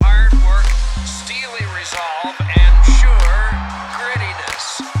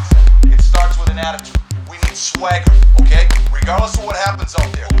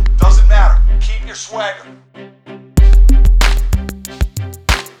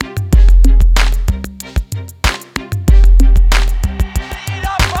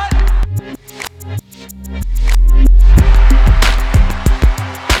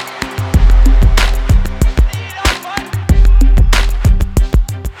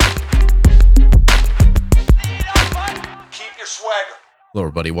Hello,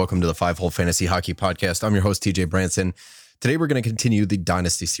 everybody. Welcome to the Five Hole Fantasy Hockey Podcast. I'm your host, TJ Branson. Today, we're going to continue the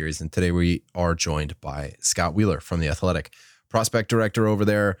Dynasty series, and today we are joined by Scott Wheeler from The Athletic, prospect director over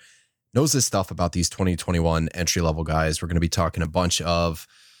there, knows his stuff about these 2021 entry-level guys. We're going to be talking a bunch of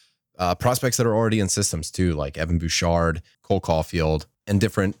prospects that are already in systems, too, like Evan Bouchard, Cole Caulfield, and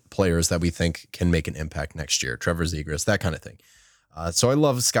different players that we think can make an impact next year, Trevor Zegras, that kind of thing. So I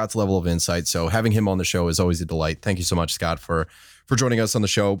love Scott's level of insight. So having him on the show is always a delight. Thank you so much, Scott, for joining us on the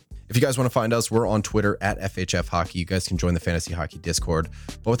show. If you guys want to find us, we're on Twitter at FHF Hockey. You guys can join the Fantasy Hockey Discord.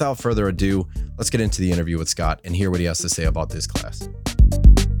 But without further ado, let's get into the interview with Scott and hear what he has to say about this class.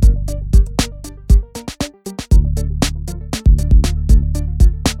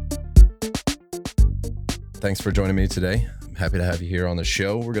 Thanks for joining me today. I'm happy to have you here on the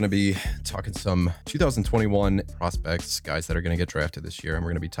show. We're going to be talking some 2021 prospects, guys that are going to get drafted this year. And we're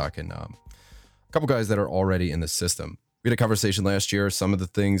going to be talking a couple guys that are already in the system. We had a conversation last year. Some of the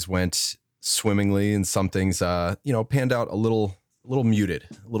things went swimmingly and some things, panned out a little muted,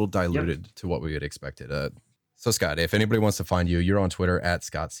 a little diluted to what we had expected. So Scott, if anybody wants to find you, you're on Twitter at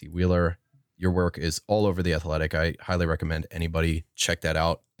Scott C. Wheeler. Your work is all over The Athletic. I highly recommend anybody check that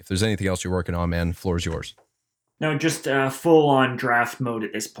out. If there's anything else you're working on, man, floor is yours. No, just full on draft mode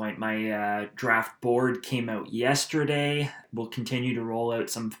at this point. My draft board came out yesterday. We'll continue to roll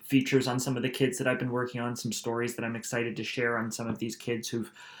out some features on some of the kids that I've been working on, some stories that I'm excited to share on some of these kids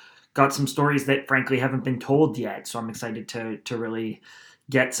who've got some stories that frankly haven't been told yet. So I'm excited to really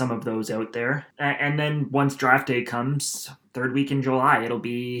get some of those out there. And then once draft day comes, third week in July, it'll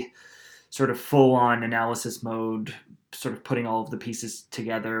be sort of full on analysis mode, sort of putting all of the pieces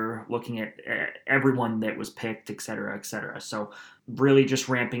together, looking at everyone that was picked, et cetera, et cetera. So really just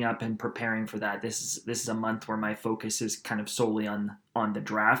ramping up and preparing for that. This is a month where my focus is kind of solely on the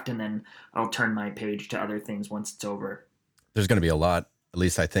draft, and then I'll turn my page to other things once it's over. There's going to be a lot, at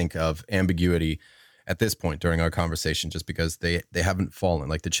least I think, of ambiguity at this point during our conversation, just because they haven't fallen,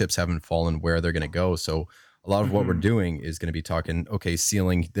 like the chips haven't fallen where they're going to go. So a lot of what we're doing is going to be talking, okay,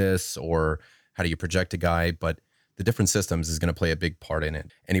 ceiling this, or how do you project a guy? But the different systems is going to play a big part in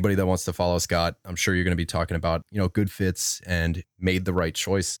it. Anybody that wants to follow Scott, I'm sure you're going to be talking about, good fits and made the right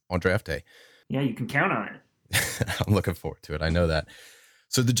choice on draft day. Yeah, you can count on it. I'm looking forward to it. I know that.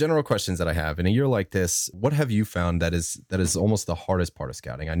 So the general questions that I have in a year like this, what have you found that is almost the hardest part of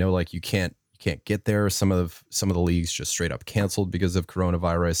scouting? I know like you can't get there. Some of the leagues just straight up canceled because of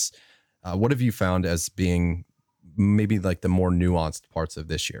coronavirus. What have you found as being maybe like the more nuanced parts of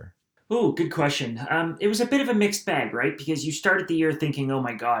this year? Oh, good question. It was a bit of a mixed bag, right? Because you started the year thinking, oh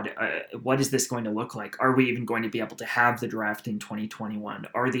my God, what is this going to look like? Are we even going to be able to have the draft in 2021?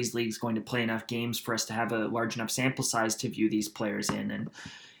 Are these leagues going to play enough games for us to have a large enough sample size to view these players in?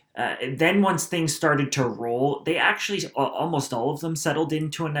 And then once things started to roll, they actually, almost all of them settled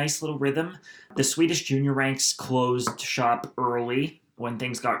into a nice little rhythm. The Swedish junior ranks closed shop early when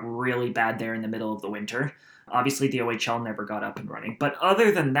things got really bad there in the middle of the winter. Obviously, the OHL never got up and running. But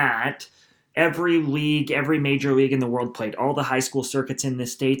other than that, every league, every major league in the world played. All the high school circuits in the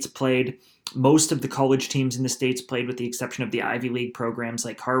States played. Most of the college teams in the States played, with the exception of the Ivy League programs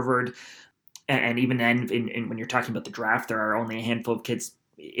like Harvard. And even then, when you're talking about the draft, there are only a handful of kids,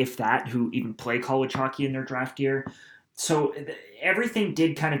 if that, who even play college hockey in their draft year. So everything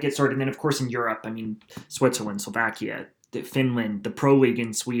did kind of get sorted. And then, of course, in Europe, Switzerland, Slovakia, Finland, the Pro League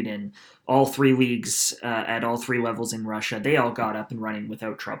in Sweden, all three leagues at all three levels in Russia, they all got up and running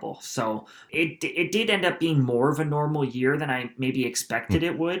without trouble. So it did end up being more of a normal year than I maybe expected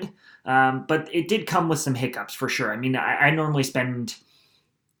it would. But it did come with some hiccups for sure. I normally spend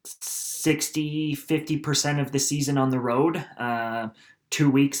 60-50% of the season on the road. 2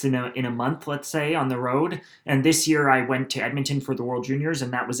 weeks in a month, let's say, on the road. And this year I went to Edmonton for the World Juniors,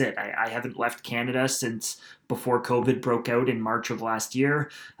 and that was it. I haven't left Canada since before COVID broke out in March of last year.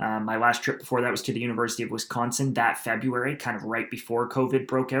 My last trip before that was to the University of Wisconsin that February, kind of right before COVID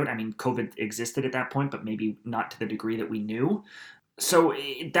broke out. COVID existed at that point, but maybe not to the degree that we knew. So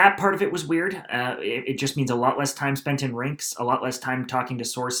that part of it was weird. It just means a lot less time spent in rinks, a lot less time talking to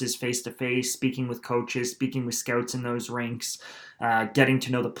sources face-to-face, speaking with coaches, speaking with scouts in those rinks, getting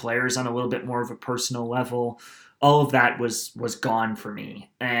to know the players on a little bit more of a personal level. All of that was gone for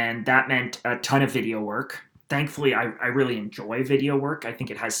me. And that meant a ton of video work. Thankfully, I really enjoy video work. I think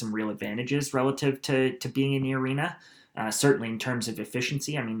it has some real advantages relative to being in the arena, certainly in terms of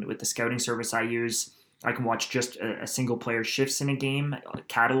efficiency. With the scouting service I use, I can watch just a single player shifts in a game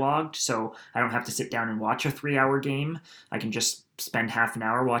cataloged, so I don't have to sit down and watch a 3-hour game. I can just spend half an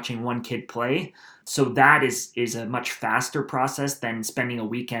hour watching one kid play. So that is a much faster process than spending a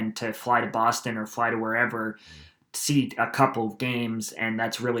weekend to fly to Boston or fly to wherever see a couple of games, and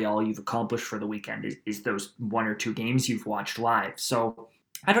that's really all you've accomplished for the weekend is those 1 or 2 games you've watched live. So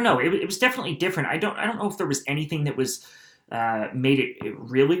I don't know. It was definitely different. I don't know if there was anything that was made it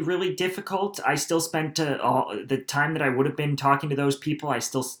really, really difficult. I still spent all the time that I would have been talking to those people. I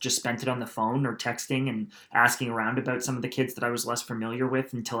still just spent it on the phone or texting and asking around about some of the kids that I was less familiar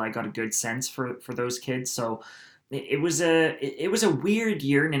with until I got a good sense for those kids. So it was a weird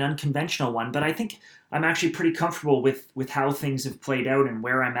year and an unconventional one, but I think I'm actually pretty comfortable with how things have played out and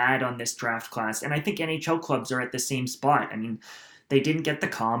where I'm at on this draft class. And I think NHL clubs are at the same spot. I mean, they didn't get the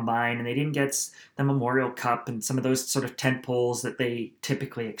combine and they didn't get the Memorial Cup and some of those sort of tent poles that they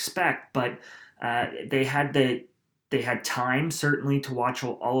typically expect, but they had time certainly to watch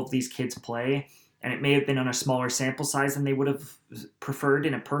all of these kids play, and it may have been on a smaller sample size than they would have preferred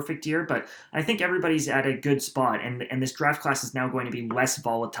in a perfect year, but I think everybody's at a good spot, and this draft class is now going to be less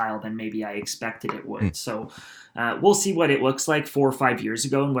volatile than maybe I expected it would. So we'll see what it looks like 4 or 5 years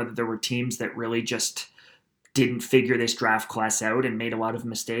ago and whether there were teams that really just didn't figure this draft class out and made a lot of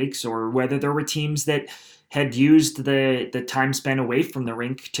mistakes, or whether there were teams that had used the time spent away from the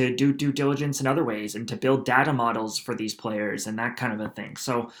rink to do due diligence in other ways and to build data models for these players and that kind of a thing.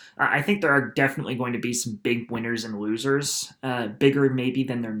 So I think there are definitely going to be some big winners and losers, bigger maybe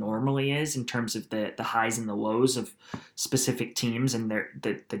than there normally is in terms of the highs and the lows of specific teams and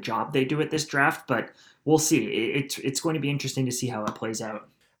the job they do at this draft. But we'll see. It's going to be interesting to see how it plays out.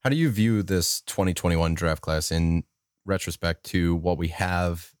 How do you view this 2021 draft class in retrospect to what we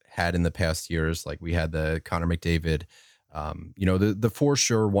have had in the past years? Like we had the Connor McDavid, the for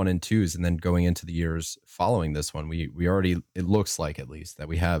sure 1 and 2s, and then going into the years following this one, we already, it looks like at least that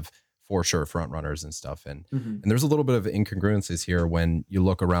we have for sure front runners and stuff. And there's a little bit of incongruences here when you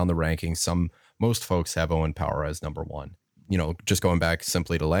look around the rankings. Most folks have Owen Power as number 1. Just going back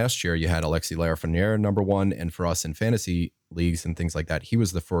simply to last year, you had Alexis Lafreniere number 1, and for us in fantasy leagues and things like that, he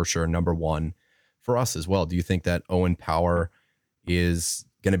was the for sure number 1 for us as well. Do you think that Owen Power is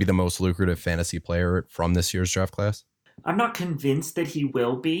going to be the most lucrative fantasy player from this year's draft class? I'm not convinced that he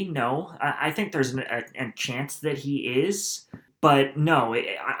will be. No, I think there's a chance that he is, but no,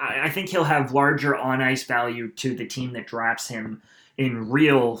 I think he'll have larger on ice value to the team that drafts him in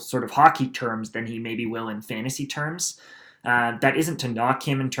real sort of hockey terms than he maybe will in fantasy terms. That isn't to knock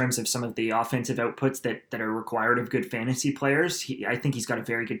him in terms of some of the offensive outputs that are required of good fantasy players. I think he's got a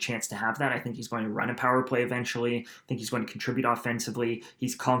very good chance to have that. I think he's going to run a power play eventually. I think he's going to contribute offensively.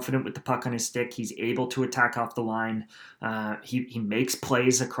 He's confident with the puck on his stick. He's able to attack off the line. He makes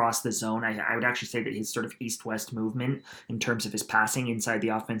plays across the zone. I would actually say that his sort of east-west movement in terms of his passing inside the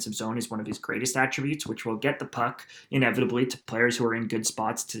offensive zone is one of his greatest attributes, which will get the puck inevitably to players who are in good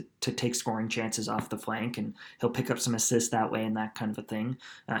spots to take scoring chances off the flank, and he'll pick up some assists that way and that kind of a thing.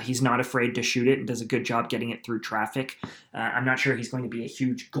 He's not afraid to shoot it and does a good job getting it through traffic. I'm not sure he's going to be a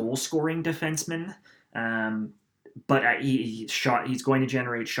huge goal-scoring defenseman, but he's going to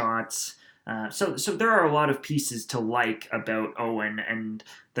generate shots. So there are a lot of pieces to like about Owen and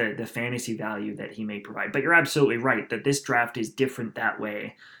the fantasy value that he may provide. But you're absolutely right that this draft is different that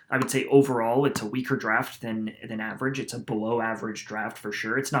way. I would say overall it's a weaker draft than average. It's a below average draft for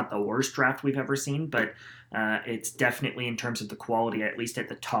sure. It's not the worst draft we've ever seen, but it's definitely in terms of the quality, at least at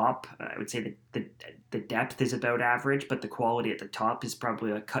the top. I would say that the depth is about average, but the quality at the top is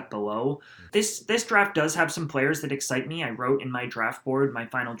probably a cut below. This draft does have some players that excite me. I wrote in my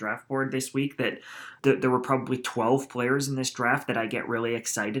final draft board this week that there were probably 12 players in this draft that I get really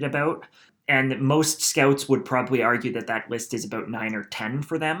excited about. And most scouts would probably argue that list is about 9 or 10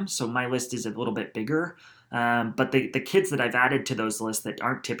 for them. So my list is a little bit bigger. But the kids that I've added to those lists that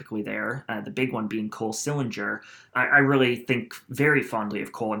aren't typically there, the big one being Cole Sillinger, I really think very fondly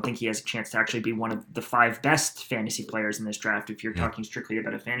of Cole and think he has a chance to actually be one of the 5 best fantasy players in this draft if you're talking strictly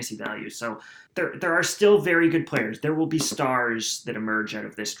about a fantasy value. So there are still very good players. There will be stars that emerge out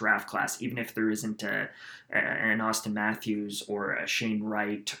of this draft class, even if there isn't an Austin Matthews or a Shane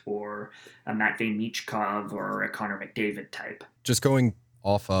Wright or a Matvei Michkov or a Connor McDavid type. Just going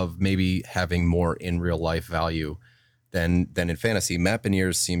off of maybe having more in real life value than in fantasy, Matt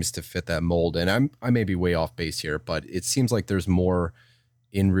Beniers seems to fit that mold. And I may be way off base here, but it seems like there's more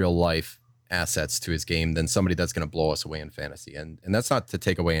in real life assets to his game than somebody that's going to blow us away in fantasy. And that's not to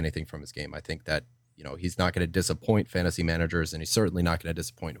take away anything from his game. I think that, he's not going to disappoint fantasy managers, and he's certainly not going to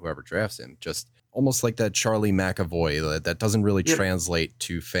disappoint whoever drafts him. Just almost like that Charlie McAvoy that doesn't really translate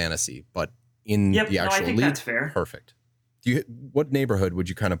to fantasy, but in the actual league, that's fair. Perfect. What neighborhood would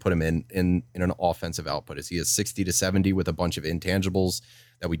you kind of put him in an offensive output? Is he a 60 to 70 with a bunch of intangibles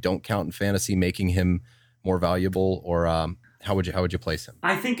that we don't count in fantasy, making him more valuable? Or How would you place him?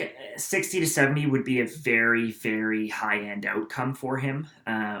 I think 60 to 70 would be a very, very high end outcome for him.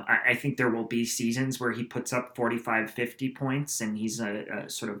 I think there will be seasons where he puts up 45, 50 points and he's a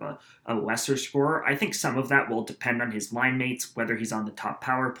sort of a lesser scorer. I think some of that will depend on his line mates, whether he's on the top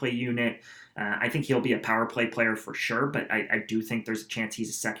power play unit. I think he'll be a power play player for sure, but I do think there's a chance he's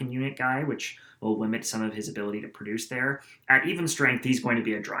a second unit guy, which will limit some of his ability to produce there. At even strength, he's going to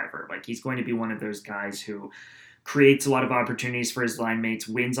be a driver. Like, he's going to be one of those guys who creates a lot of opportunities for his line mates,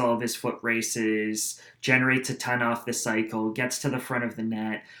 wins all of his foot races, generates a ton off the cycle, gets to the front of the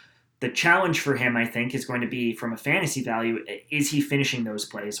net. The challenge for him, I think, is going to be from a fantasy value, is he finishing those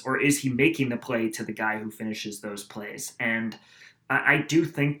plays or is he making the play to the guy who finishes those plays? And I do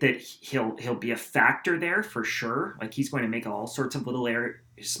think that he'll be a factor there for sure. Like, he's going to make all sorts of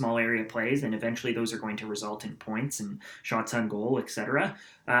small area plays, and eventually those are going to result in points and shots on goal, etc.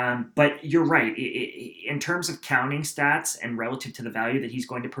 But you're right. In terms of counting stats and relative to the value that he's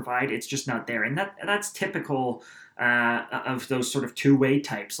going to provide, it's just not there, and that's typical of those sort of two-way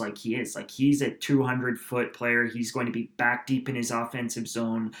types. Like, he is. Like, he's a 200-foot player. He's going to be back deep in his offensive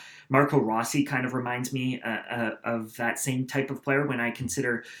zone. Marco Rossi kind of reminds me of that same type of player. When I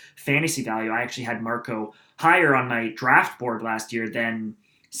consider fantasy value, I actually had Marco higher on my draft board last year than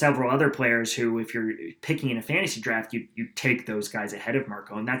several other players who, if you're picking in a fantasy draft, you take those guys ahead of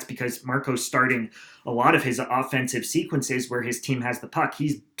Marco. And that's because Marco's starting a lot of his offensive sequences where his team has the puck.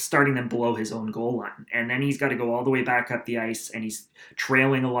 He's starting them below his own goal line. And then he's got to go all the way back up the ice, and he's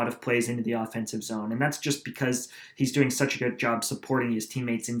trailing a lot of plays into the offensive zone. And that's just because he's doing such a good job supporting his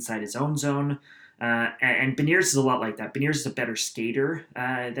teammates inside his own zone. And Beniers is a lot like that. Beniers is a better skater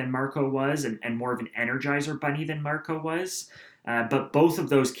than Marco was, and more of an energizer bunny than Marco was. But both of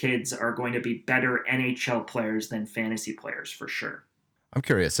those kids are going to be better NHL players than fantasy players for sure. I'm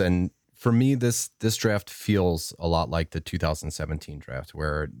curious, and for me, this draft feels a lot like the 2017 draft,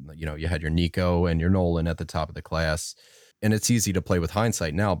 where you had your Nico and your Nolan at the top of the class, and it's easy to play with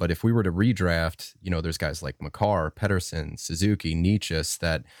hindsight now. But if we were to redraft, there's guys like Makar, Pettersson, Suzuki, Nietzsche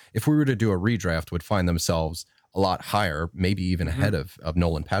that if we were to do a redraft would find themselves a lot higher, maybe even ahead of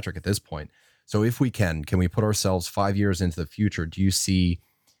Nolan Patrick at this point. So if we can we put ourselves 5 years into the future? Do you see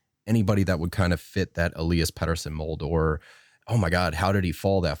anybody that would kind of fit that Elias Pettersson mold? Or, oh my God, how did he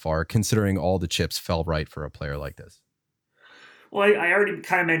fall that far, considering all the chips fell right for a player like this? Well, I already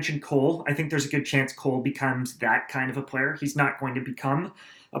kind of mentioned Cole. I think there's a good chance Cole becomes that kind of a player. He's not going to become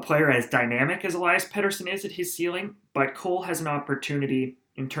a player as dynamic as Elias Pettersson is at his ceiling, but Cole has an opportunity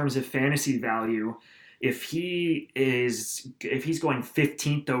in terms of fantasy value. If he's going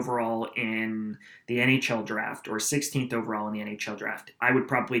 15th overall in the NHL draft or 16th overall in the NHL draft, I would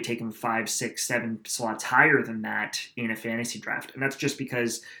probably take him 5, 6, 7 slots higher than that in a fantasy draft. And that's just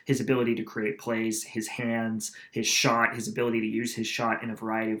because his ability to create plays, his hands, his shot, his ability to use his shot in a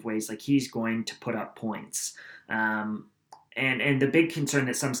variety of ways, like, he's going to put up points. And the big concern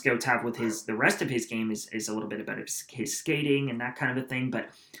that some scouts have with the rest of his game is a little bit about his skating and that kind of a thing,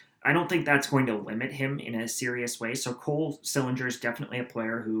 but I don't think that's going to limit him in a serious way. So Cole Sillinger is definitely a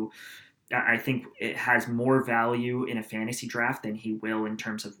player who I think it has more value in a fantasy draft than he will in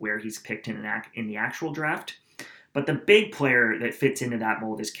terms of where he's picked in the actual draft. But the big player that fits into that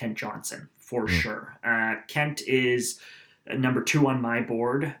mold is Kent Johnson, for sure. Kent is number 2 on my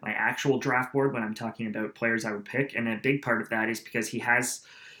board, my actual draft board, when I'm talking about players I would pick. And a big part of that is because he has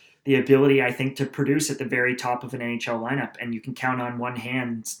the ability, I think, to produce at the very top of an NHL lineup. And you can count on one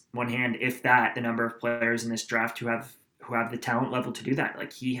hand, if that, the number of players in this draft who have the talent level to do that.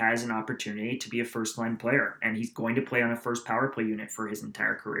 Like, he has an opportunity to be a first-line player, and he's going to play on a first power play unit for his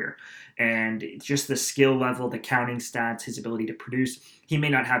entire career. And just the skill level, the counting stats, his ability to produce, he may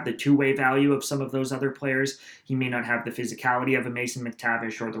not have the two-way value of some of those other players. He may not have the physicality of a Mason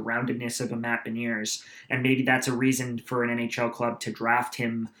McTavish or the roundedness of a Matt Beniers. And maybe that's a reason for an NHL club to draft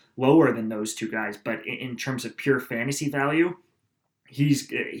him lower than those two guys. But in terms of pure fantasy value, he's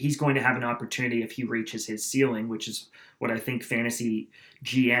going to have an opportunity if he reaches his ceiling, which is what I think fantasy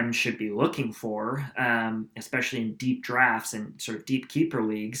GM should be looking for, especially in deep drafts and sort of deep keeper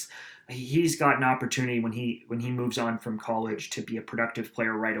leagues. He's got an opportunity when he moves on from college to be a productive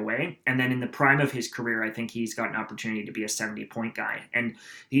player right away. And then in the prime of his career, I think he's got an opportunity to be a 70-point guy. And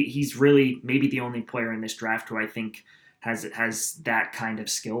he's really maybe the only player in this draft who I think has that kind of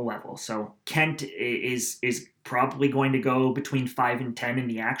skill level. So Kent is probably going to go between 5 and 10 in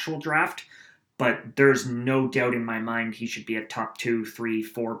the actual draft, but there's no doubt in my mind he should be a top 2, 3,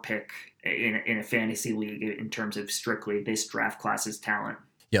 4 pick in a fantasy league in terms of strictly this draft class's talent.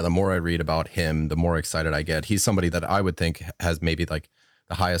 Yeah, the more I read about him, the more excited I get. He's somebody that I would think has maybe like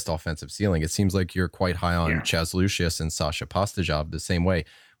the highest offensive ceiling. It seems like you're quite high on Yeah. Chaz Lucius and Sasha Pastajov the same way.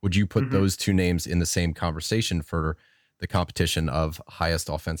 Would you put hmm those two names in the same conversation for the competition of highest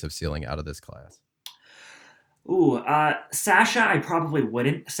offensive ceiling out of this class? Ooh, Sasha, I probably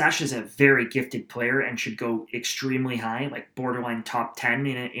wouldn't. Sasha's a very gifted player and should go extremely high, like borderline top 10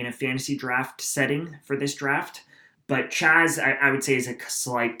 in a fantasy draft setting for this draft. But Chaz, I would say, is a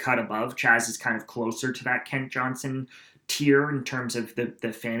slight cut above. Chaz is kind of closer to that Kent Johnson tier in terms of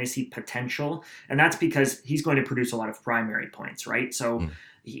the fantasy potential. And that's because he's going to produce a lot of primary points, right? So Mm.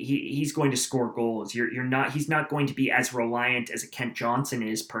 he's going to score goals. You're not he's not going to be as reliant as a Kent Johnson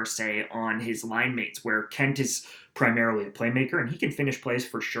is per se on his line mates, where Kent is primarily a playmaker and he can finish plays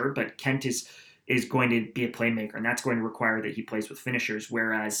for sure, but Kent is going to be a playmaker, and that's going to require that he plays with finishers.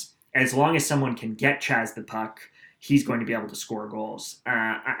 Whereas as long as someone can get Chaz the puck, he's going to be able to score goals.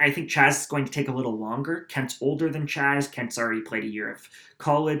 I think Chaz is going to take a little longer. Kent's older than Chaz. Kent's already played a year of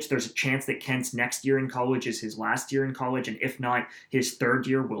college. There's a chance that Kent's next year in college is his last year in college, and if not, his third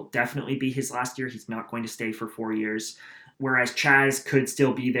year will definitely be his last year. He's not going to stay for 4 years. Whereas Chaz could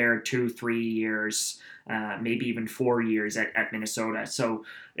still be there 2, 3 years, maybe even 4 years at Minnesota. So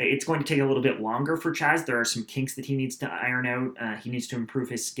it's going to take a little bit longer for Chaz. There are some kinks that he needs to iron out. He needs to improve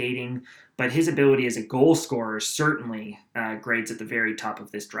his skating, but his ability as a goal scorer certainly grades at the very top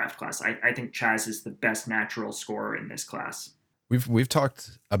of this draft class. I think Chaz is the best natural scorer in this class. We've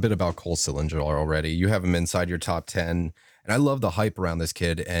talked a bit about Cole Sillinger already. You have him inside your top 10, and I love the hype around this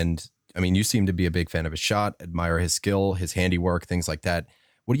kid. And I mean, you seem to be a big fan of his shot, admire his skill, his handiwork, things like that.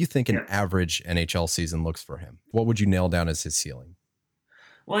 What do you think an Yeah. average NHL season looks for him? What would you nail down as his ceiling?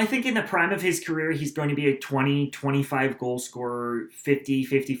 Well, I think in the prime of his career, he's going to be a 20, 25 goal scorer, 50,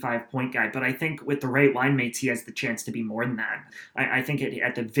 55 point guy. But I think with the right line mates, he has the chance to be more than that. I think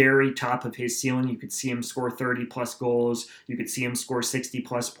at the very top of his ceiling, you could see him score 30 plus goals. You could see him score 60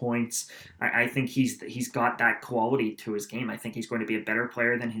 plus points. I think he's got that quality to his game. I think he's going to be a better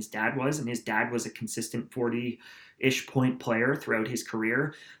player than his dad was. And his dad was a consistent 40-ish point player throughout his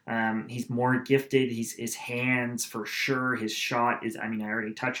career. He's more gifted. His hands for sure. His shot is, I mean, I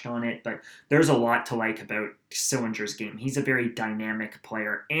already touched on it, but there's a lot to like about Sillinger's game. He's a very dynamic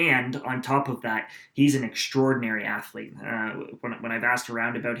player. And on top of that, he's an extraordinary athlete. When I've asked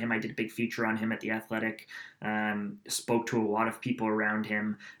around about him, I did a big feature on him at The Athletic, spoke to a lot of people around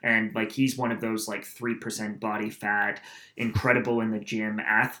him. And like, he's one of those like 3% body fat, incredible in the gym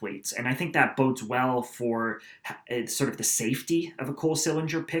athletes. And I think that bodes well for sort of the safety of a Cole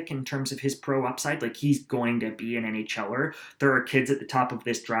Sillinger pick in terms of his pro upside. Like, he's going to be an NHLer. There are kids at the top of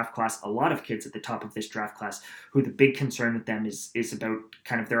this draft class, a lot of kids at the top of this draft class, who the big concern with them is about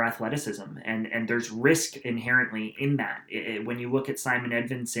kind of their athleticism. And there's risk inherently in that. When you look at Simon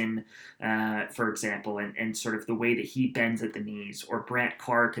Edvinsson, for example, and sort of the way that he bends at the knees, or Brandt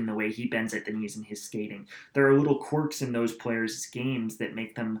Clark and the way he bends at the knees in his skating, there are little quirks in those players' games that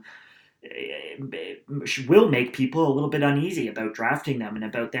make them will make people a little bit uneasy about drafting them and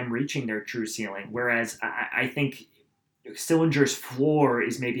about them reaching their true ceiling. Whereas I think Sillinger's floor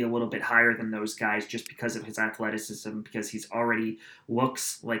is maybe a little bit higher than those guys just because of his athleticism, because he's already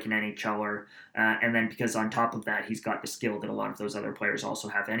looks like an NHLer, and then because on top of that, he's got the skill that a lot of those other players also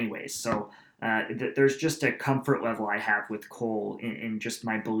have anyways. So there's just a comfort level I have with Cole in just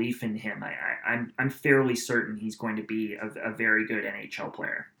my belief in him. I'm fairly certain he's going to be a very good NHL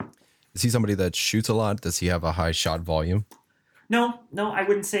player. Is he somebody that shoots a lot? Does he have a high shot volume? No, I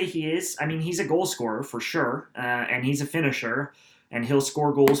wouldn't say he is. I mean, he's a goal scorer for sure, and he's a finisher, and he'll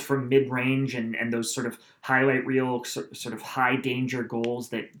score goals from mid-range and those sort of highlight reel, sort of high danger goals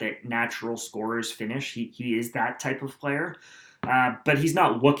that natural scorers finish. He is that type of player. But he's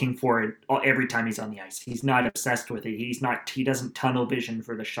not looking for it every time he's on the ice. He's not obsessed with it. He doesn't tunnel vision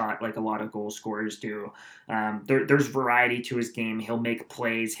for the shot like a lot of goal scorers do. There's variety to his game. He'll make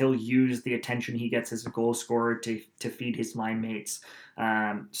plays. He'll use the attention he gets as a goal scorer to feed his line mates.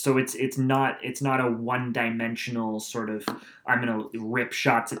 So it's not a one-dimensional sort of, I'm going to rip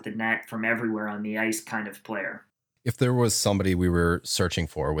shots at the net from everywhere on the ice kind of player. If there was somebody we were searching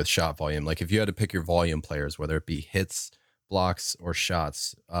for with shot volume, like if you had to pick your volume players, whether it be hits, blocks, or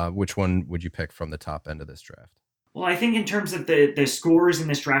shots, which one would you pick from the top end of this draft? Well, I think in terms of the scores in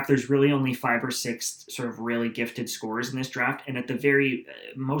this draft, there's really only 5 or 6 sort of really gifted scorers in this draft, and at the very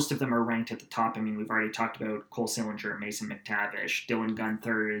most of them are ranked at the top. I mean, we've already talked about Cole Sillinger, Mason McTavish, Dylan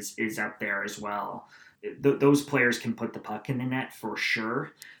Gunther is up there as well. Those players can put the puck in the net for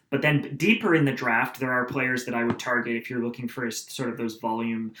sure. But then deeper in the draft, there are players that I would target if you're looking for sort of those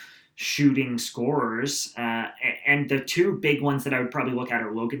volume shooting scorers. And the two big ones that I would probably look at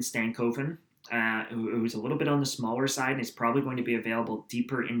are Logan Stankoven, who's a little bit on the smaller side and is probably going to be available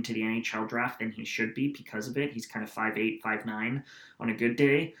deeper into the NHL draft than he should be because of it. He's kind of 5'8", 5'9" on a good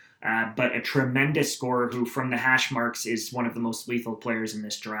day. But a tremendous scorer who, from the hash marks, is one of the most lethal players in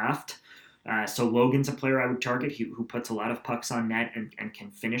this draft. So Logan's a player I would target who puts a lot of pucks on net and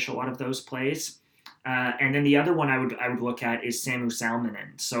can finish a lot of those plays. And then the other one I would look at is Samu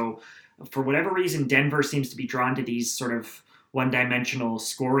Salminen. So for whatever reason, Denver seems to be drawn to these sort of one-dimensional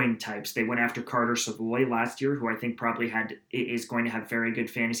scoring types. They went after Carter Savoy last year, who I think probably is going to have very good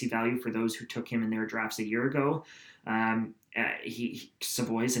fantasy value for those who took him in their drafts a year ago.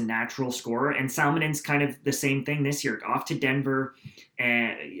 Savoy is a natural scorer, and Salmonen's kind of the same thing this year. Off to Denver,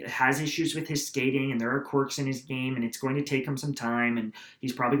 has issues with his skating, and there are quirks in his game, and it's going to take him some time, and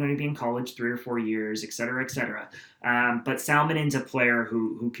he's probably going to be in college 3 or 4 years, et cetera, et cetera. But Salmonen's a player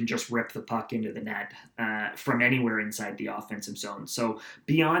who can just rip the puck into the net from anywhere inside the offensive zone. So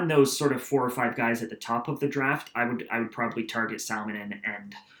beyond those sort of 4 or 5 guys at the top of the draft, I would probably target Salmonen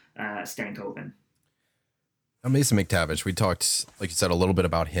and Stankoven. Mason McTavish, we talked, like you said, a little bit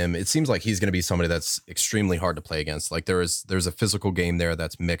about him. It seems like he's going to be somebody that's extremely hard to play against. Like there's a physical game there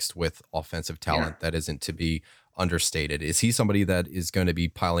that's mixed with offensive talent that isn't to be understated. Is he somebody that is going to be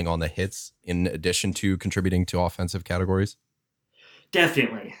piling on the hits in addition to contributing to offensive categories?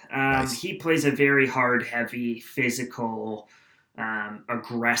 Definitely. Nice. He plays a very hard, heavy, physical,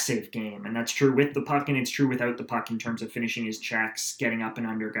 aggressive game. And that's true with the puck, and it's true without the puck in terms of finishing his checks, getting up and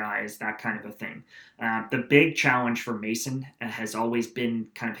under guys, that kind of a thing. The big challenge for Mason has always been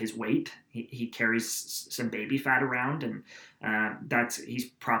kind of his weight. He carries some baby fat around, and he's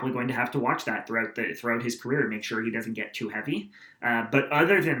probably going to have to watch that throughout his career to make sure he doesn't get too heavy. But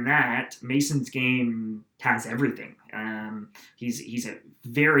other than that, Mason's game has everything. He's a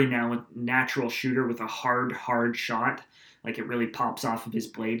very natural shooter with a hard shot. Like it really pops off of his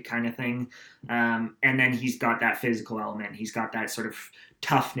blade kind of thing. And then he's got that physical element. He's got that sort of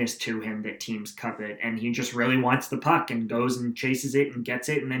toughness to him that teams covet. And he just really wants the puck and goes and chases it and gets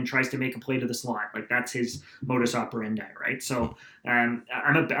it and then tries to make a play to the slot. Like that's his modus operandi, right? So I'm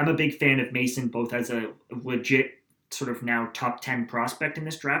a big fan of Mason, both as a legit sort of now top 10 prospect in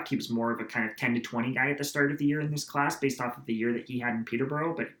this draft. He was more of a kind of 10 to 20 guy at the start of the year in this class based off of the year that he had in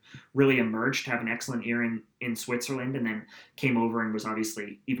Peterborough, but really emerged to have an excellent year in Switzerland, and then came over and was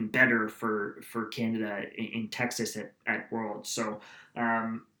obviously even better for Canada in Texas at Worlds. So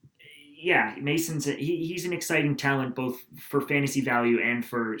Mason's he's an exciting talent both for fantasy value and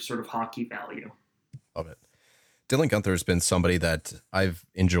for sort of hockey value. Love it. Dylan Guenther has been somebody that I've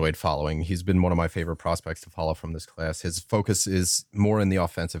enjoyed following. He's been one of my favorite prospects to follow from this class. His focus is more in the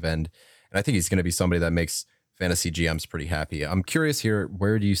offensive end, and I think he's going to be somebody that makes fantasy GMs pretty happy. I'm curious here,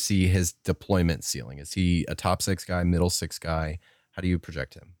 where do you see his deployment ceiling? Is he a top 6 guy, middle 6 guy? How do you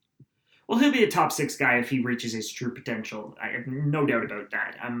project him? Well, he'll be a top 6 guy if he reaches his true potential. I have no doubt about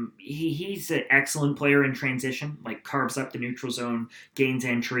that. He's an excellent player in transition, like carves up the neutral zone, gains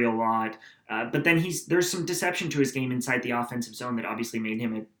entry a lot. But then there's some deception to his game inside the offensive zone that obviously made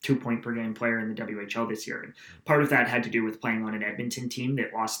him a 2-point-per-game player in the WHL this year. And part of that had to do with playing on an Edmonton team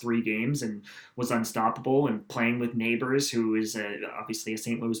that lost 3 games and was unstoppable, and playing with Neighbors, who is obviously a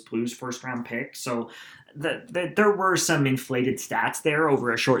St. Louis Blues first-round pick. So there were some inflated stats there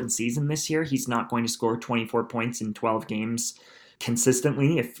over a shortened season this year. He's not going to score 24 points in 12 games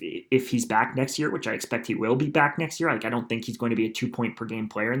consistently if he's back next year, which I expect he will be back next year. Like I don't think he's going to be a 2-point-per-game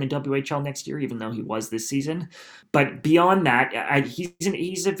player in the WHL next year, even though he was this season. But beyond that,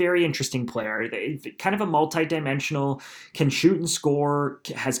 he's a very interesting player. Kind of a multi-dimensional, can shoot and score,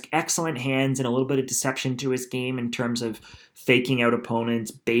 has excellent hands and a little bit of deception to his game in terms of faking out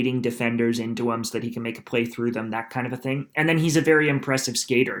opponents, baiting defenders into him so that he can make a play through them, that kind of a thing. And then he's a very impressive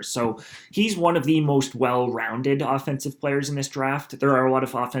skater. So he's one of the most well-rounded offensive players in this draft. There are a lot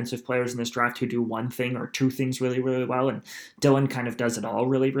of offensive players in this draft who do one thing or 2 things really, really well, and Dylan kind of does it all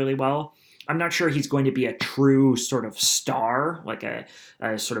really, really well. I'm not sure he's going to be a true sort of star, like a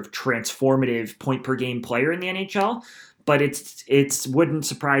sort of transformative point-per-game player in the NHL, but it's wouldn't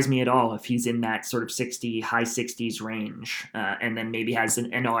surprise me at all if he's in that sort of high 60s range, and then maybe has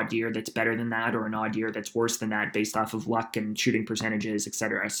an odd year that's better than that, or an odd year that's worse than that based off of luck and shooting percentages,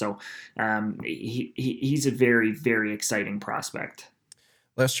 etc. So he's a very, very exciting prospect.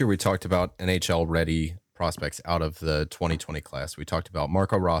 Last year we talked about NHL ready prospects out of the 2020 class. We talked about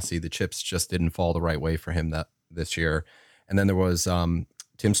Marco Rossi. The chips just didn't fall the right way for him this year. And then there was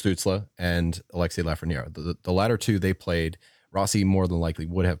Tim Stützle and Alexei Lafreniere. The latter two, they played. Rossi more than likely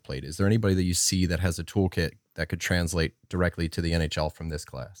would have played. Is there anybody that you see that has a toolkit that could translate directly to the NHL from this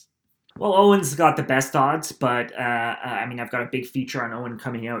class? Well, Owen's got the best odds, but I mean, I've got a big feature on Owen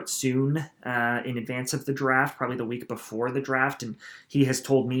coming out soon in advance of the draft, probably the week before the draft. And he has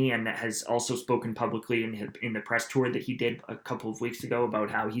told me and has also spoken publicly in the press tour that he did a couple of weeks ago about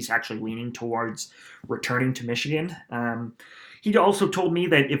how he's actually leaning towards returning to Michigan. He also told me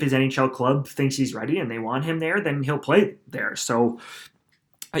that if his NHL club thinks he's ready and they want him there, then he'll play there. So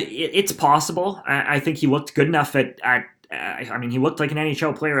it's possible. I think he looked good enough I mean, he looked like an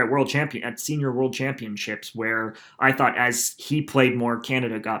NHL player at senior world championships, where I thought as he played more,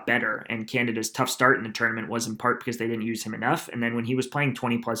 Canada got better, and Canada's tough start in the tournament was in part because they didn't use him enough. And then when he was playing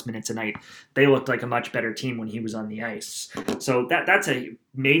 20 plus minutes a night, they looked like a much better team when he was on the ice. So that's a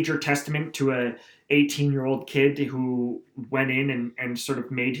major testament to a 18-year-old kid who went in and sort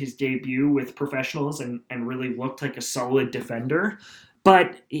of made his debut with professionals and really looked like a solid defender.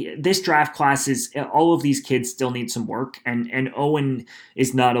 But this draft class is all of these kids still need some work, and Owen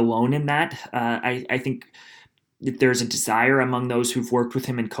is not alone in that. I think there's a desire among those who've worked with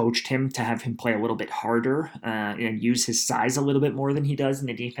him and coached him to have him play a little bit harder and use his size a little bit more than he does in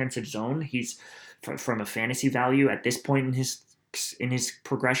the defensive zone. He's from a fantasy value at this point in his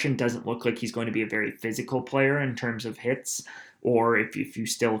progression doesn't look like he's going to be a very physical player in terms of hits, or if you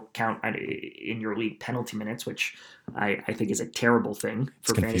still count in your league penalty minutes, which I think is a terrible thing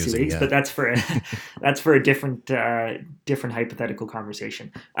for fantasy leagues, but that's for a different hypothetical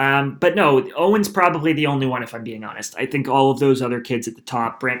conversation. But no, Owen's probably the only one, if I'm being honest. I think all of those other kids at the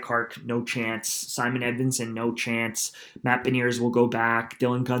top, Brandt Clarke, no chance. Simon Edvinsson, no chance. Matt Beniers will go back.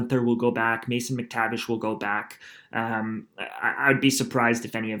 Dylan Guenther will go back. Mason McTavish will go back. I'd be surprised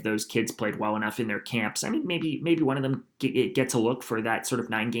if any of those kids played well enough in their camps. I mean, maybe one of them gets a look for that sort of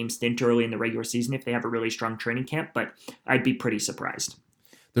 9-game stint early in the regular season if they have a really strong training camp, but I'd be pretty surprised.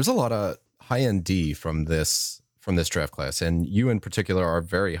 There's a lot of high-end D from this draft class, and you in particular are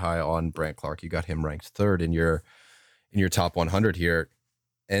very high on Brandt Clarke. You got him ranked third in your top 100 here.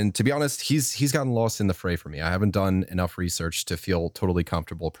 And to be honest, he's gotten lost in the fray for me. I haven't done enough research to feel totally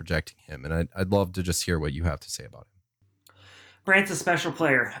comfortable projecting him, and I'd love to just hear what you have to say about him. Brandt's a special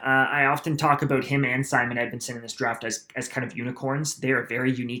player. I often talk about him and Simon Edvinsson in this draft as kind of unicorns. They are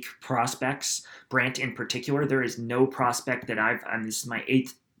very unique prospects. Brandt in particular, there is no prospect that this is my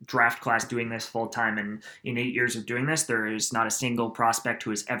 8th draft class doing this full time, and in 8 years of doing this, there is not a single prospect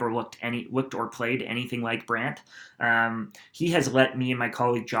who has ever looked or played anything like Brandt. He has let me and my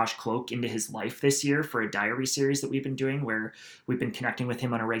colleague Josh Cloak into his life this year for a diary series that we've been doing, where we've been connecting with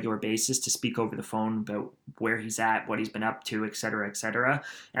him on a regular basis to speak over the phone about where he's at, what he's been up to, et cetera, et cetera.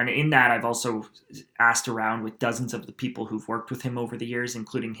 And in that, I've also asked around with dozens of the people who've worked with him over the years,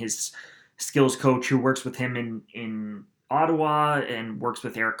 including his skills coach who works with him in Ottawa and works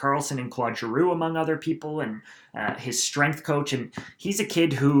with Erik Karlsson and Claude Giroux, among other people, and his strength coach. And he's a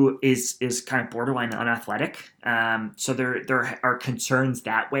kid who is kind of borderline unathletic. So there are concerns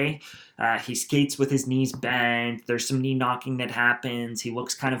that way. He skates with his knees bent. There's some knee knocking that happens. He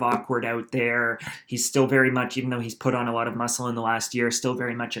looks kind of awkward out there. He's still very much, even though he's put on a lot of muscle in the last year, still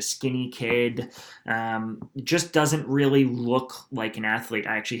very much a skinny kid. Just doesn't really look like an athlete.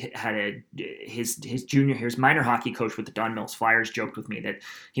 I actually had his minor hockey coach with the Don Mills Flyers joked with me that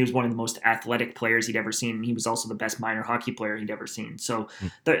he was one of the most athletic players he'd ever seen. And he was also the best minor hockey player he'd ever seen. So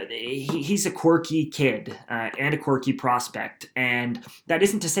he's a quirky kid and a quirky prospect. And that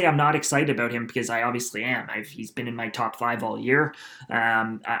isn't to say I'm not excited about him, because I obviously am. He's been in my top 5 all year.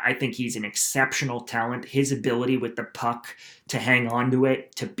 I think he's an exceptional talent. His ability with the puck to hang on to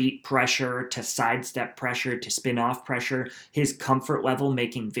it, to beat pressure, to sidestep pressure, to spin off pressure, his comfort level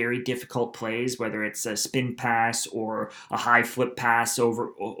making very difficult plays, whether it's a spin pass or a high flip pass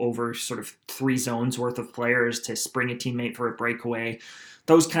over sort of 3 zones worth of players to spring a teammate for a breakaway.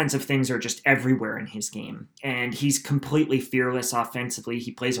 Those kinds of things are just everywhere in his game. And he's completely fearless offensively.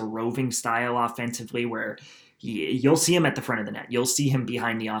 He plays a roving style offensively where you'll see him at the front of the net. You'll see him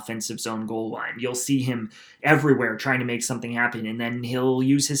behind the offensive zone goal line. You'll see him everywhere trying to make something happen. And then he'll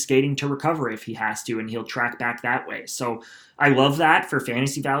use his skating to recover if he has to, and he'll track back that way. So I love that for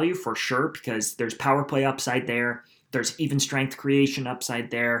fantasy value for sure, because there's power play upside there. There's even strength creation upside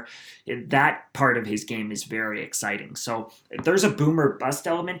there. That part of his game is very exciting. So there's a boomer bust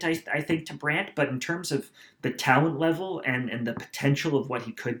element, I think, to Brandt. But in terms of the talent level and the potential of what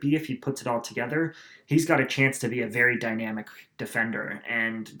he could be if he puts it all together, he's got a chance to be a very dynamic defender.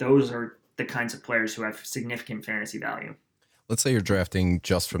 And those are the kinds of players who have significant fantasy value. Let's say you're drafting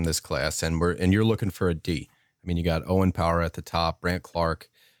just from this class, and you're looking for a D. I mean, you got Owen Power at the top, Brandt Clarke,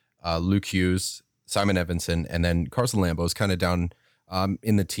 Luke Hughes, Simon Edvinsson, and then Carson Lambo's kind of down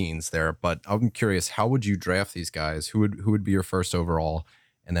in the teens there. But I'm curious, how would you draft these guys? Who would be your first overall?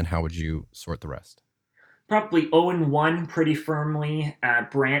 And then how would you sort the rest? Probably Owen 1 pretty firmly,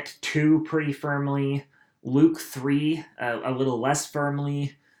 Brant 2 pretty firmly, Luke 3 a little less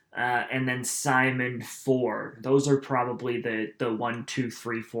firmly, and then Simon 4. Those are probably the 1, 2,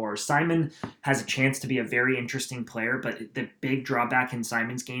 3, 4. Simon has a chance to be a very interesting player, but the big drawback in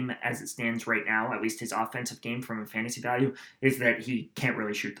Simon's game as it stands right now, at least his offensive game from a fantasy value, is that he can't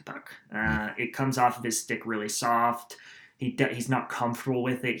really shoot the puck. It comes off of his stick really soft. He's not comfortable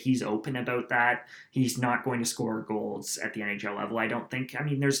with it. He's open about that. He's not going to score goals at the NHL level, I don't think. I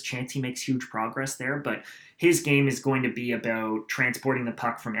mean, there's a chance he makes huge progress there, but his game is going to be about transporting the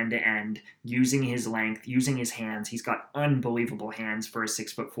puck from end to end, using his length, using his hands. He's got unbelievable hands for a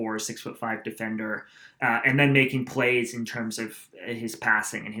 6'4", 6'5" defender, and then making plays in terms of his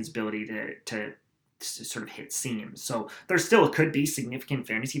passing and his ability to sort of hit seams. So there still could be significant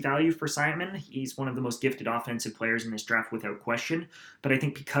fantasy value for Simon. He's one of the most gifted offensive players in this draft without question. But I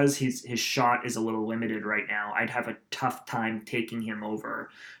think because his shot is a little limited right now, I'd have a tough time taking him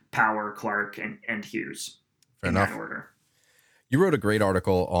over Power, Clark, and Hughes Fair in enough. that order. You wrote a great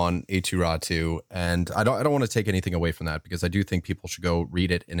article on Eetu Räty, and I don't want to take anything away from that because I do think people should go read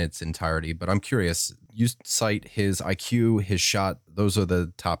it in its entirety. But I'm curious, you cite his IQ, his shot; those are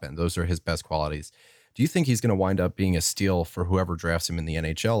the top end; those are his best qualities. Do you think he's going to wind up being a steal for whoever drafts him in the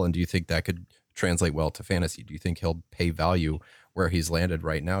NHL? And do you think that could translate well to fantasy? Do you think he'll pay value where he's landed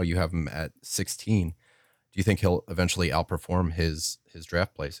right now? You have him at 16. Do you think he'll eventually outperform his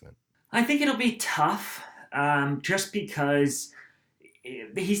draft placement? I think it'll be tough, just because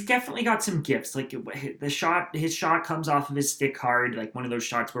he's definitely got some gifts. Like his shot comes off of his stick hard, like one of those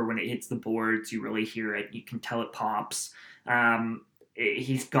shots where when it hits the boards, you really hear it. You can tell it pops.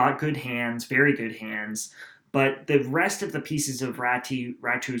 He's got good hands, very good hands, but the rest of the pieces of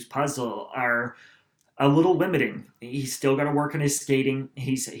Räty's puzzle are a little limiting. He's still got to work on his skating.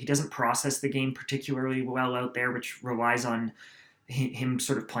 He doesn't process the game particularly well out there, which relies on him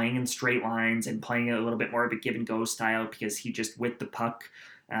sort of playing in straight lines and playing a little bit more of a give and go style because he just with the puck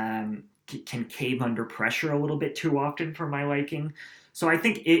can cave under pressure a little bit too often for my liking. So I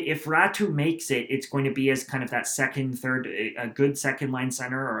think if Räty makes it, it's going to be as kind of that a good second line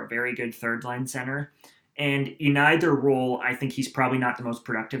center or a very good third line center. And in either role, I think he's probably not the most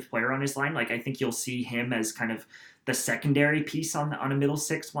productive player on his line. Like I think you'll see him as kind of the secondary piece on a middle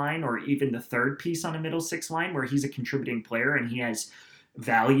six line, or even the third piece on a middle six line, where he's a contributing player and he has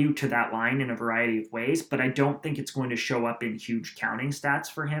value to that line in a variety of ways. But I don't think it's going to show up in huge counting stats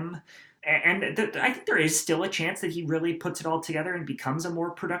for him. And I think there is still a chance that he really puts it all together and becomes a more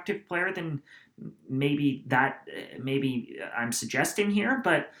productive player than maybe I'm suggesting here.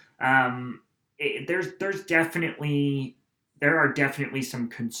 But there are definitely some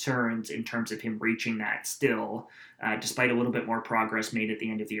concerns in terms of him reaching that still, despite a little bit more progress made at the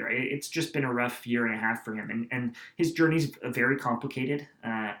end of the year. It's just been a rough year and a half for him, and his journey's very complicated.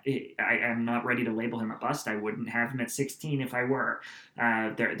 I'm not ready to label him a bust. I wouldn't have him at 16 if I were.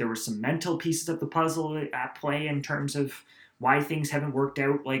 There were some mental pieces of the puzzle at play in terms of why things haven't worked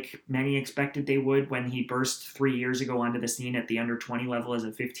out like many expected they would when he burst 3 years ago onto the scene at the under 20 level as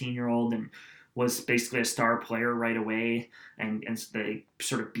a 15-year-old and was basically a star player right away, and they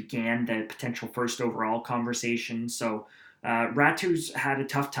sort of began the potential first overall conversation. So Räty's had a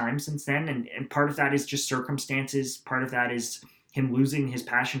tough time since then, and part of that is just circumstances. Part of that is him losing his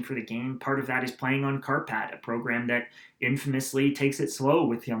passion for the game. Part of that is playing on Karpat, a program that infamously takes it slow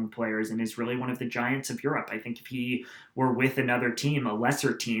with young players and is really one of the giants of Europe. I think if he were with another team, a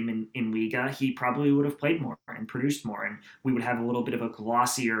lesser team in Liga, he probably would have played more and produced more, and we would have a little bit of a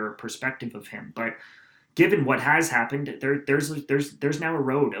glossier perspective of him. But given what has happened, there's now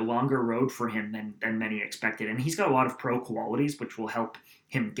a longer road for him than many expected, and he's got a lot of pro qualities which will help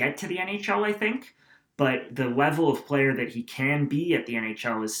him get to the NHL, I think. But the level of player that he can be at the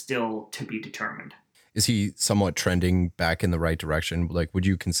NHL is still to be determined. Is he somewhat trending back in the right direction? Like, would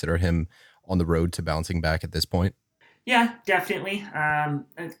you consider him on the road to bouncing back at this point? Yeah, definitely.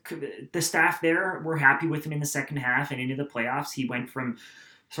 The staff there were happy with him in the second half and into the playoffs. He went from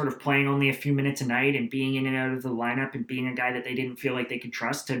sort of playing only a few minutes a night and being in and out of the lineup and being a guy that they didn't feel like they could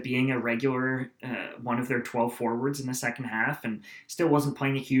trust to being a regular one of their 12 forwards in the second half, and still wasn't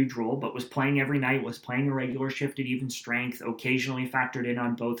playing a huge role, but was playing every night, was playing a regular shift at even strength, occasionally factored in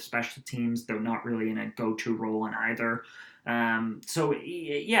on both special teams, though not really in a go-to role on either. So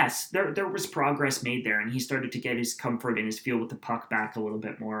yes, there was progress made there, and he started to get his comfort and his feel with the puck back a little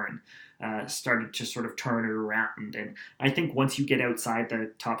bit more, and started to sort of turn it around. And I think once you get outside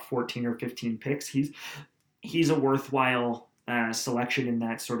the top 14 or 15 picks, he's a worthwhile selection in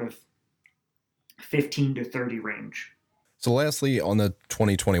that sort of 15 to 30 range. So lastly, on the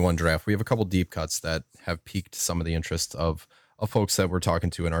 2021 draft, we have a couple deep cuts that have piqued some of the interest of folks that we're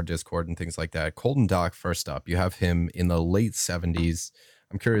talking to in our Discord and things like that. Colton Dock, first up, you have him in the late 70s.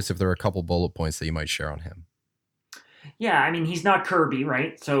 I'm curious if there are a couple bullet points that you might share on him. Yeah, I mean, he's not Kirby,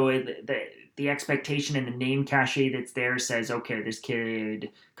 right? So the expectation and the name cachet that's there says, okay, this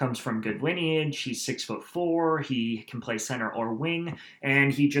kid comes from good lineage. He's 6'4". He can play center or wing,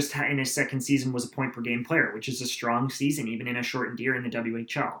 and he just in his second season was a point per game player, which is a strong season even in a shortened year in the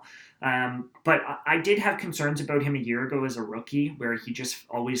WHL. But I did have concerns about him a year ago as a rookie, where he just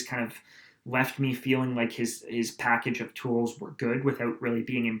always kind of left me feeling like his package of tools were good without really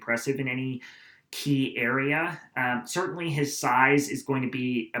being impressive in any key area. Certainly, his size is going to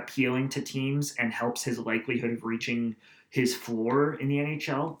be appealing to teams and helps his likelihood of reaching his floor in the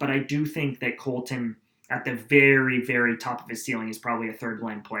NHL. But I do think that Colton, at the very, very top of his ceiling, is probably a third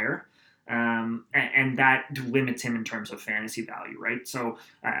line player. And that limits him in terms of fantasy value, right? So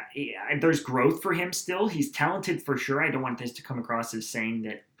there's growth for him still. He's talented for sure. I don't want this to come across as saying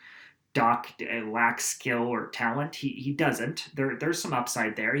that Doc lacks skill or talent. He doesn't. There's some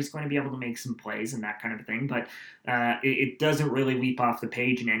upside there. He's going to be able to make some plays and that kind of thing, but it doesn't really leap off the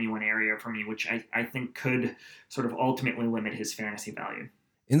page in any one area for me, which I think could sort of ultimately limit his fantasy value.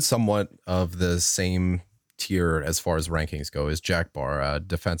 In somewhat of the same tier as far as rankings go is Jack Barr, a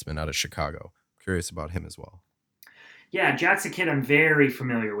defenseman out of Chicago. Curious about him as well. Yeah, Jack's a kid I'm very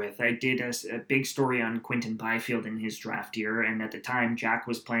familiar with. I did a big story on Quinton Byfield in his draft year, and at the time, Jack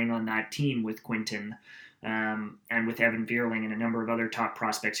was playing on that team with Quinton and with Evan Vierling and a number of other top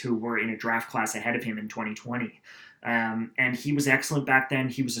prospects who were in a draft class ahead of him in 2020. And he was excellent back then.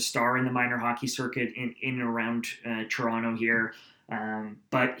 He was a star in the minor hockey circuit in and around Toronto here.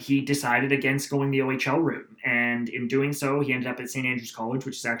 But he decided against going the OHL route. And in doing so, he ended up at St. Andrews College,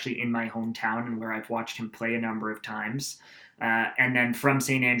 which is actually in my hometown and where I've watched him play a number of times. And then from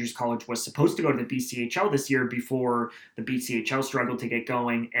St. Andrews College was supposed to go to the BCHL this year before the BCHL struggled to get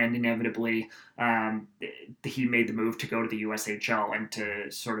going. And inevitably, he made the move to go to the USHL and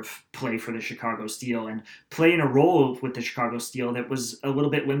to sort of play for the Chicago Steel and play in a role with the Chicago Steel that was a little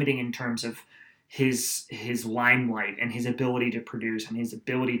bit limiting in terms of his limelight and his ability to produce and his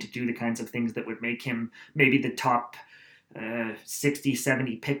ability to do the kinds of things that would make him maybe the top 60,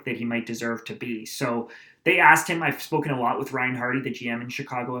 70 pick that he might deserve to be. So they asked him, I've spoken a lot with Ryan Hardy, the GM in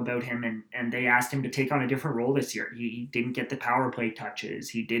Chicago, about him, and they asked him to take on a different role this year. He didn't get the power play touches.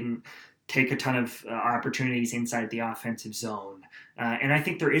 He didn't take a ton of opportunities inside the offensive zone. And I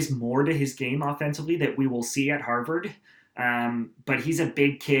think there is more to his game offensively that we will see at Harvard. But he's a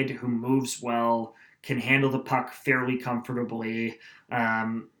big kid who moves well, can handle the puck fairly comfortably,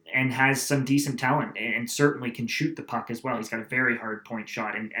 and has some decent talent and certainly can shoot the puck as well. He's got a very hard point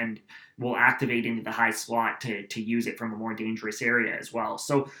shot and will activate into the high slot to use it from a more dangerous area as well.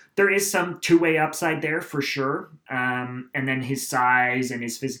 So there is some two-way upside there for sure. And then his size and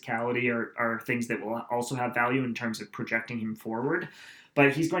his physicality are things that will also have value in terms of projecting him forward.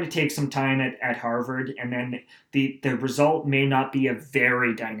 But he's going to take some time at Harvard, and then the result may not be a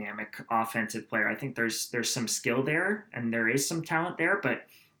very dynamic offensive player. I think there's some skill there, and there is some talent there, but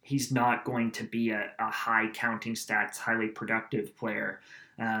he's not going to be a high counting stats, highly productive player.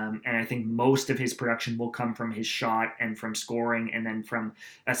 And I think most of his production will come from his shot and from scoring, and then from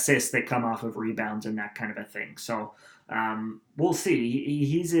assists that come off of rebounds and that kind of a thing. So we'll see.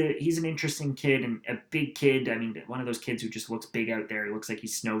 He's an interesting kid and a big kid. I mean, one of those kids who just looks big out there. He looks like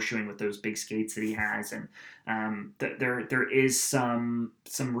he's snowshoeing with those big skates that he has, and there is some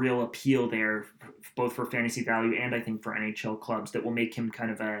real appeal there, both for fantasy value and I think for NHL clubs that will make him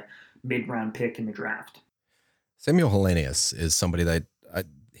kind of a mid-round pick in the draft. Samuel Hellenius is somebody that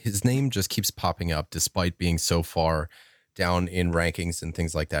his name just keeps popping up despite being so far down in rankings and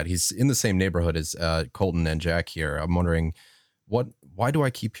things like that. He's in the same neighborhood as Colton and Jack here. I'm wondering why do I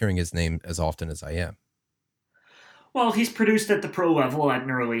keep hearing his name as often as I am? Well, he's produced at the pro level at an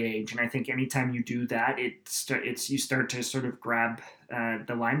early age, and I think anytime you do that, you start to sort of grab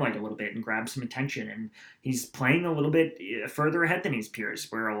the limelight a little bit and grab some attention. And he's playing a little bit further ahead than his peers,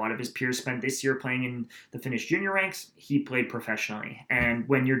 where a lot of his peers spent this year playing in the Finnish junior ranks. He played professionally, and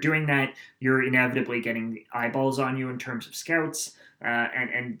when you're doing that, you're inevitably getting eyeballs on you in terms of scouts.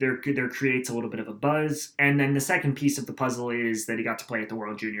 And there creates a little bit of a buzz. And then the second piece of the puzzle is that he got to play at the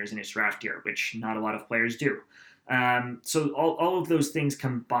World Juniors in his draft year, which not a lot of players do. So all of those things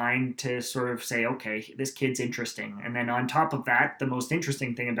combine to sort of say, okay, this kid's interesting. And then on top of that, the most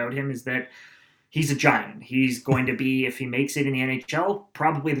interesting thing about him is that he's a giant. He's going to be, if he makes it in the NHL,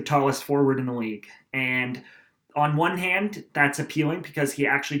 probably the tallest forward in the league. And on one hand, that's appealing because he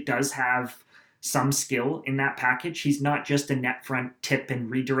actually does have some skill in that package. He's not just a net front tip and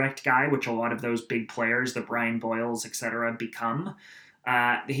redirect guy, which a lot of those big players, the Brian Boyles, etc., become.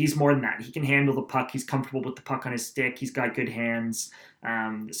 He's more than that. He can handle the puck. He's comfortable with the puck on his stick. He's got good hands.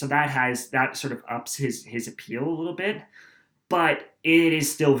 So that sort of ups his appeal a little bit. But it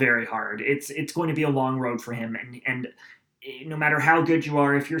is still very hard. It's going to be a long road for him, and no matter how good you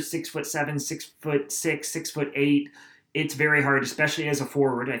are, if you're 6'7", 6'6", 6'8", it's very hard, especially as a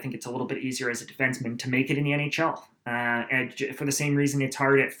forward. I think it's a little bit easier as a defenseman to make it in the NHL. And for the same reason, it's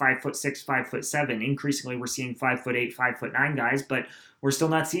hard at 5'6", 5'7". Increasingly, we're seeing 5'8", 5'9" guys, but we're still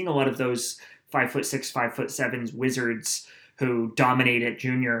not seeing a lot of those 5'6", 5'7" wizards who dominate at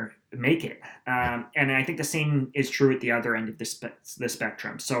junior make it. And I think the same is true at the other end of the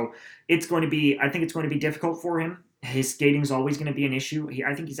spectrum. So I think it's going to be difficult for him. His skating is always going to be an issue.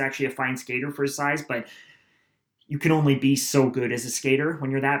 I think he's actually a fine skater for his size, but you can only be so good as a skater when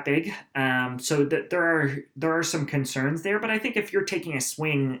you're that big. So there are some concerns there, but I think if you're taking a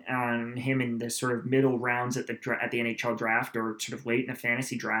swing on him in the sort of middle rounds at the NHL draft, or sort of late in a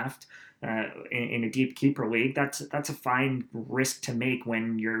fantasy draft, in a deep keeper league, that's a fine risk to make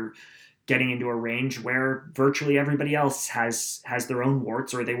when you're getting into a range where virtually everybody else has their own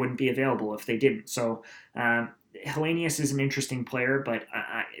warts, or they wouldn't be available if they didn't. So Hellenius is an interesting player, but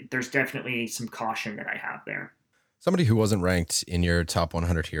there's definitely some caution that I have there. Somebody who wasn't ranked in your top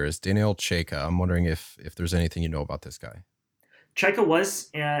 100 here is Daniel Chayka. I'm wondering if there's anything you know about this guy. Chayka was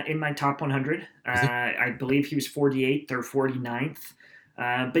in my top 100. I believe he was 48th or 49th,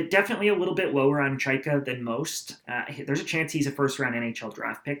 but definitely a little bit lower on Chayka than most. There's a chance he's a first-round NHL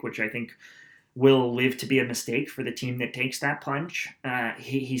draft pick, which I think will live to be a mistake for the team that takes that plunge.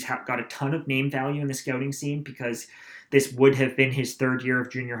 He's got a ton of name value in the scouting scene because this would have been his third year of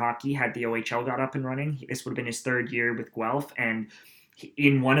junior hockey had the OHL got up and running. This would have been his third year with Guelph, and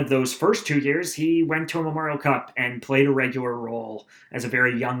in one of those first 2 years, he went to a Memorial Cup and played a regular role as a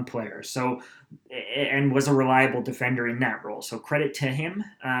very young player. So, and was a reliable defender in that role. So credit to him.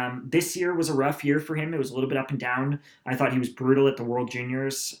 This year was a rough year for him. It was a little bit up and down. I thought he was brutal at the World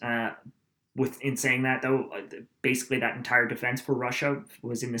Juniors. In saying that, though, basically that entire defense for Russia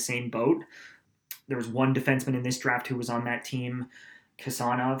was in the same boat. There was one defenseman in this draft who was on that team,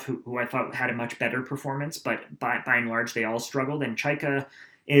 Kasanov, who I thought had a much better performance, but by and large, they all struggled. And Chayka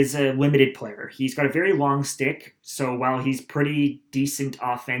is a limited player. He's got a very long stick, so while he's pretty decent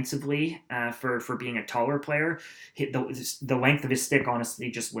offensively for being a taller player, the length of his stick honestly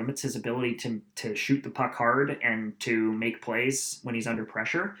just limits his ability to shoot the puck hard and to make plays when he's under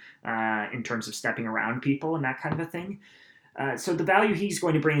pressure in terms of stepping around people and that kind of a thing. So the value he's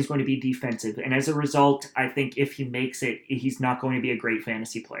going to bring is going to be defensive. And as a result, I think if he makes it, he's not going to be a great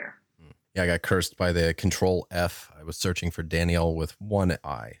fantasy player. Yeah, I got cursed by the Control F. I was searching for Daniel with one I.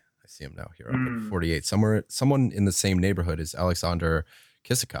 I see him now here up at 48. Someone in the same neighborhood is Alexander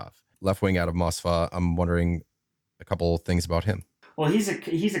Kisakov, left wing out of Moskva. I'm wondering a couple of things about him. Well, he's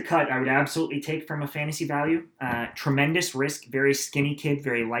a cut I would absolutely take from a fantasy value. Tremendous risk, very skinny kid,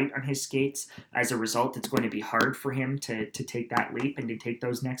 very light on his skates. As a result, it's going to be hard for him to take that leap and to take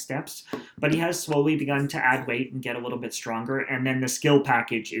those next steps. But he has slowly begun to add weight and get a little bit stronger. And then the skill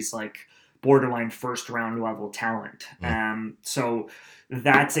package is like borderline first round level talent. So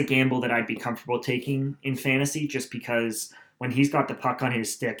that's a gamble that I'd be comfortable taking in fantasy, just because when he's got the puck on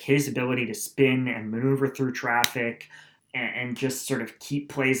his stick, his ability to spin and maneuver through traffic and just sort of keep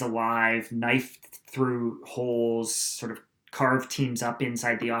plays alive, knife through holes, sort of carve teams up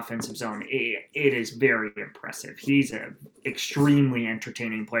inside the offensive zone. It is very impressive. He's an extremely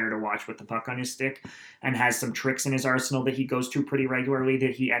entertaining player to watch with the puck on his stick, and has some tricks in his arsenal that he goes to pretty regularly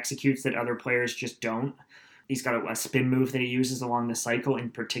that he executes that other players just don't. He's got a spin move that he uses along the cycle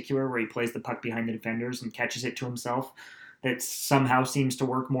in particular, where he plays the puck behind the defenders and catches it to himself, that somehow seems to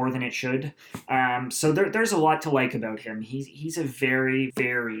work more than it should. So there's a lot to like about him. He's a very,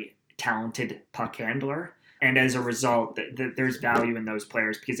 very talented puck handler. And as a result, there's value in those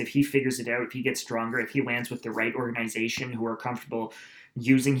players, because if he figures it out, if he gets stronger, if he lands with the right organization who are comfortable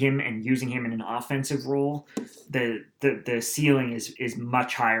using him in an offensive role, the ceiling is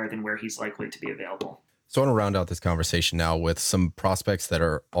much higher than where he's likely to be available. So I want to round out this conversation now with some prospects that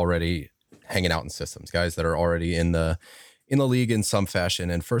are already hanging out in systems, guys that are already in the league in some fashion.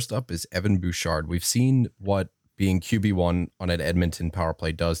 And first up is Evan Bouchard. We've seen what being QB1 on an Edmonton power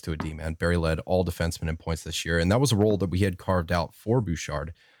play does to a D-man. Barry led all defensemen in points this year, and that was a role that we had carved out for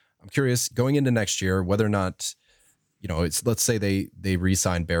Bouchard. I'm curious, going into next year, whether or not, let's say they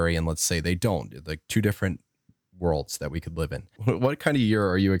re-sign Barry, and let's say they don't. Like two different worlds that we could live in. What kind of year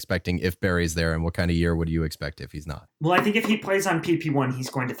are you expecting if Barry's there, and what kind of year would you expect if he's not? Well, I think if he plays on PP1, he's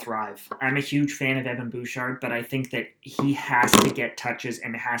going to thrive. I'm a huge fan of Evan Bouchard, but I think that he has to get touches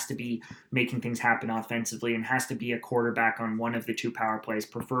and has to be making things happen offensively and has to be a quarterback on one of the two power plays,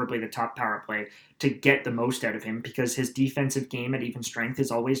 preferably the top power play, to get the most out of him, because his defensive game at even strength is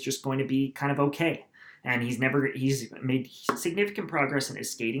always just going to be kind of okay. And he's made significant progress in his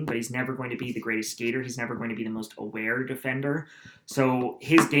skating, but he's never going to be the greatest skater. He's never going to be the most aware defender. So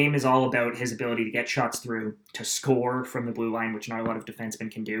his game is all about his ability to get shots through, to score from the blue line, which not a lot of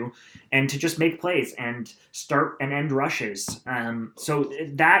defensemen can do, and to just make plays and start and end rushes. So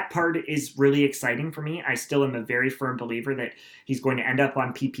that part is really exciting for me. I still am a very firm believer that he's going to end up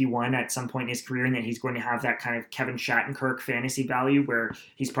on PP1 at some point in his career, and that he's going to have that kind of Kevin Shattenkirk fantasy value where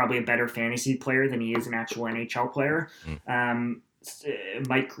he's probably a better fantasy player than he is an actual NHL player.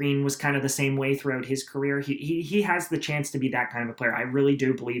 Mike Green was kind of the same way throughout his career. He has the chance to be that kind of a player. I really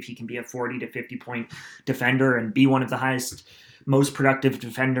do believe he can be a 40 to 50 point defender and be one of the highest, most productive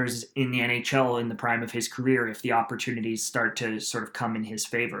defenders in the NHL in the prime of his career if the opportunities start to sort of come in his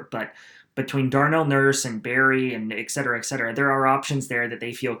favor. But between Darnell Nurse and Barry and et cetera, there are options there that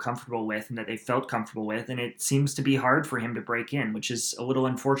they feel comfortable with and that they felt comfortable with. And it seems to be hard for him to break in, which is a little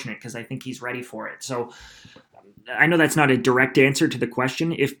unfortunate because I think he's ready for it. So I know that's not a direct answer to the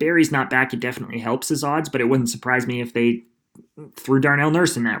question. If Barry's not back, it definitely helps his odds, but it wouldn't surprise me if they threw Darnell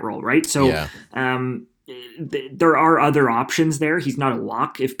Nurse in that role, right? So Yeah. There are other options there. He's not a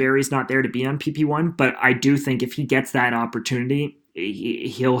lock if Barry's not there to be on PP1, but I do think if he gets that opportunity,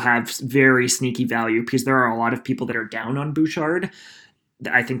 he'll have very sneaky value because there are a lot of people that are down on Bouchard.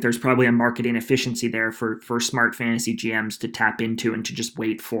 I think there's probably a market inefficiency there for smart fantasy GMs to tap into and to just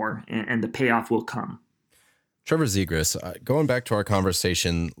wait for, and the payoff will come. Trevor Zegras, going back to our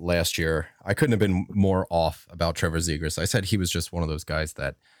conversation last year, I couldn't have been more off about Trevor Zegras. I said he was just one of those guys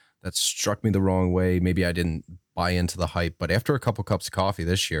that struck me the wrong way. Maybe I didn't buy into the hype, but after a couple cups of coffee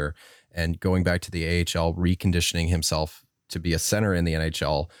this year and going back to the AHL, reconditioning himself to be a center in the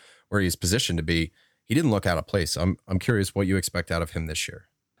NHL where he's positioned to be, he didn't look out of place. I'm curious what you expect out of him this year.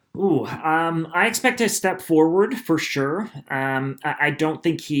 I expect a step forward for sure. I don't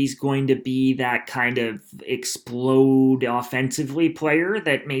think he's going to be that kind of explode offensively player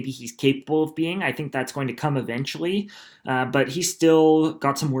that maybe he's capable of being. I think that's going to come eventually, but he's still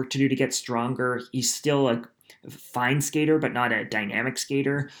got some work to do to get stronger. He's still a fine skater, but not a dynamic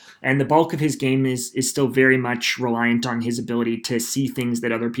skater. And the bulk of his game is still very much reliant on his ability to see things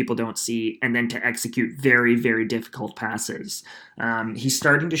that other people don't see and then to execute very, very difficult passes. He's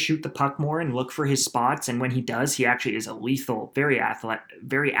starting to shoot the puck more and look for his spots. And when he does, he actually is a lethal, very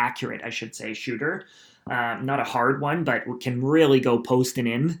accurate, I should say, shooter. Not a hard one, but can really go post and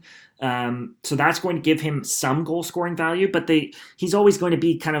in. So that's going to give him some goal scoring value, but he's always going to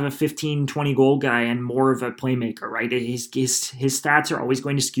be kind of a 15, 20 goal guy and more of a playmaker, right? His stats are always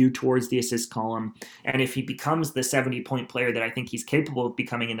going to skew towards the assist column. And if he becomes the 70-point player that I think he's capable of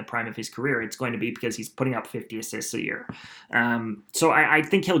becoming in the prime of his career, it's going to be because he's putting up 50 assists a year. So I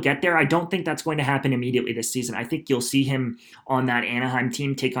think he'll get there. I don't think that's going to happen immediately this season. I think you'll see him on that Anaheim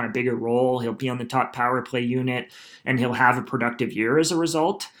team take on a bigger role. He'll be on the top power play unit and he'll have a productive year as a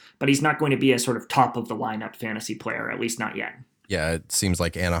result. But he's not going to be a sort of top of the lineup fantasy player, at least not yet. Yeah, it seems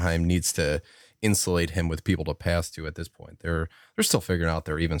like Anaheim needs to insulate him with people to pass to at this point. They're still figuring out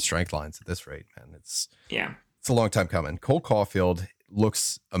their even strength lines at this rate, man. It's a long time coming. Cole Caulfield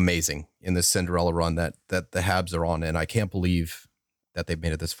looks amazing in this Cinderella run that the Habs are on, and I can't believe that they've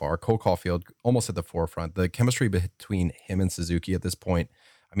made it this far. Cole Caulfield almost at the forefront. The chemistry between him and Suzuki at this point,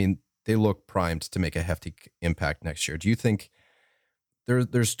 I mean, they look primed to make a hefty impact next year. Do you think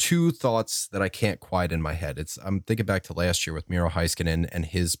there's two thoughts that I can't quiet in my head? I'm thinking back to last year with Miro Heiskanen and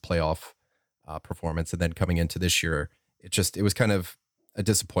his playoff performance, and then coming into this year, it was kind of a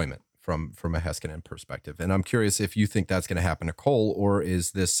disappointment from a Heiskanen perspective. And I'm curious if you think that's going to happen to Cole, or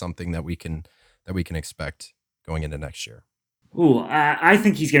is this something that we can expect going into next year? I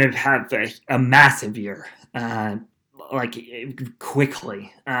think he's going to have a massive year. Like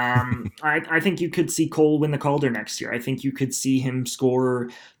quickly. I think you could see Cole win the Calder next year. I think you could see him score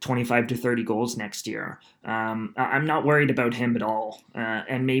 25 to 30 goals next year. I'm not worried about him at all.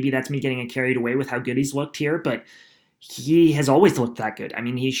 And maybe that's me getting carried away with how good he's looked here, but he has always looked that good. I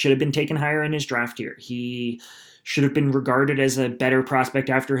mean, he should have been taken higher in his draft year. He should have been regarded as a better prospect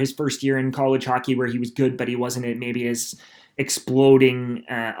after his first year in college hockey where he was good, but he wasn't maybe as exploding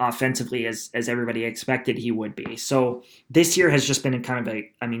offensively as everybody expected he would be. So this year has just been a kind of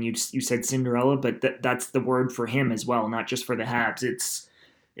you said Cinderella, but that's the word for him as well, not just for the Habs.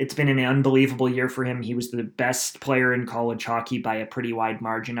 It's been an unbelievable year for him. He was the best player in college hockey by a pretty wide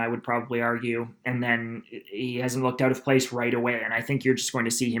margin, I would probably argue. And then he hasn't looked out of place right away. And I think you're just going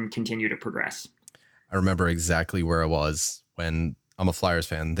to see him continue to progress. I remember exactly where I was when I'm a Flyers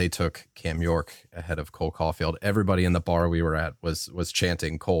fan. They took Cam York ahead of Cole Caulfield. Everybody in the bar we were at was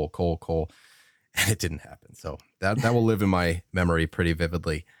chanting Cole, Cole, Cole, and it didn't happen. So that will live in my memory pretty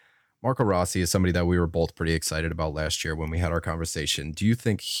vividly. Marco Rossi is somebody that we were both pretty excited about last year when we had our conversation. Do you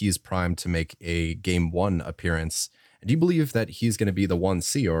think he's primed to make a Game 1 appearance? And do you believe that he's going to be the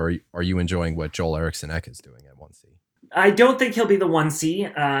 1C, or are you enjoying what Joel Eriksson Ek is doing at 1C? I don't think he'll be the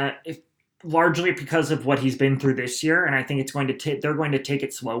 1C, largely because of what he's been through this year, and I think it's going to they're going to take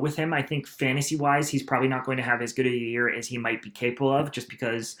it slow with him. I think fantasy-wise, he's probably not going to have as good a year as he might be capable of, just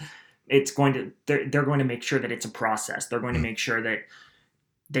because they're going to make sure that it's a process. They're going to make sure that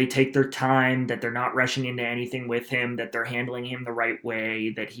they take their time, that they're not rushing into anything with him, that they're handling him the right way,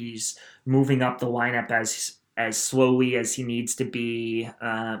 that he's moving up the lineup as slowly as he needs to be.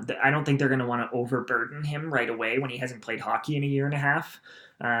 I don't think they're going to want to overburden him right away when he hasn't played hockey in a year and a half.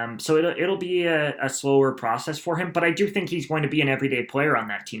 So it'll be a slower process for him, but I do think he's going to be an everyday player on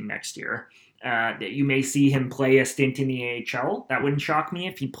that team next year. That you may see him play a stint in the AHL. That wouldn't shock me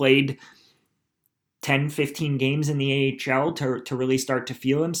if he played 10, 15 games in the AHL to really start to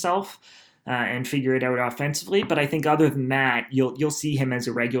feel himself and figure it out offensively. But I think other than that, you'll see him as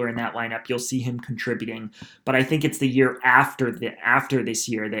a regular in that lineup. You'll see him contributing. But I think it's the year after this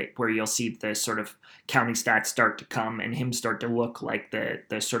year where you'll see the sort of counting stats start to come and him start to look like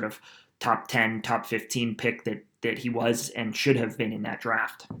the sort of top 10, top 15 pick that he was and should have been in that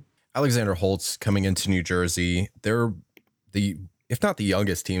draft. Alexander Holtz coming into New Jersey. They're if not the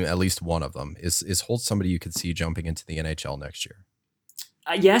youngest team, at least one of them. Is Holtz somebody you could see jumping into the NHL next year?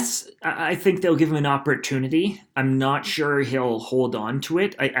 Yes, I think they'll give him an opportunity. I'm not sure he'll hold on to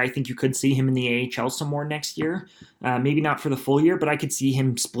it. I think you could see him in the AHL some more next year. Maybe not for the full year, but I could see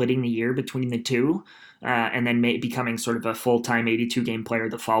him splitting the year between the two and then becoming sort of a full-time 82-game player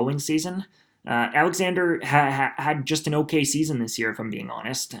the following season. Alexander had just an okay season this year, if I'm being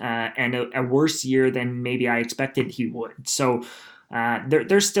honest, and a worse year than maybe I expected he would. So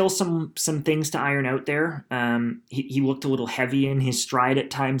there's still some things to iron out there. He looked a little heavy in his stride at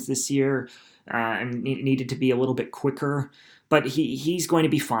times this year and needed to be a little bit quicker. But he's going to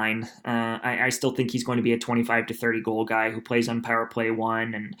be fine. I still think he's going to be a 25 to 30 goal guy who plays on power play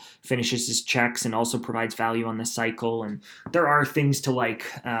 1 and finishes his checks and also provides value on the cycle. And there are things to like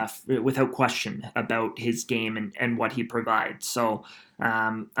without question about his game and what he provides. So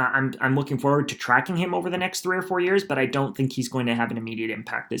I'm looking forward to tracking him over the next 3 or 4 years, but I don't think he's going to have an immediate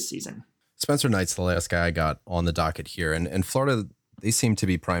impact this season. Spencer Knight's the last guy I got on the docket here, and Florida, they seem to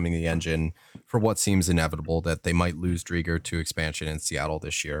be priming the engine for what seems inevitable, that they might lose Drieger to expansion in Seattle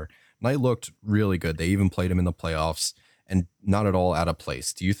this year. Knight looked really good. They even played him in the playoffs and not at all out of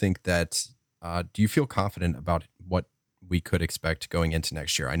place. Do you think that, do you feel confident about what we could expect going into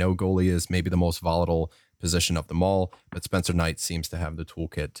next year? I know goalie is maybe the most volatile position of them all, but Spencer Knight seems to have the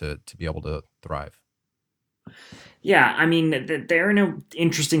toolkit to be able to thrive. Yeah, I mean, they're in an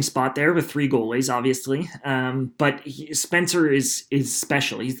interesting spot there with 3 goalies, obviously. But Spencer is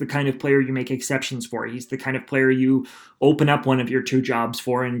special. He's the kind of player you make exceptions for. He's the kind of player you open up one of your 2 jobs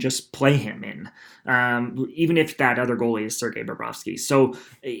for and just play him in, even if that other goalie is Sergei Bobrovsky. So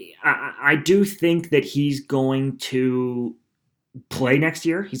I do think that he's going to play next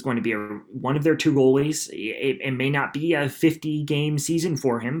year. He's going to be one of their 2 goalies. It may not be a 50-game season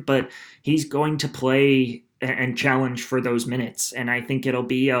for him, but he's going to play and challenge for those minutes. And I think it'll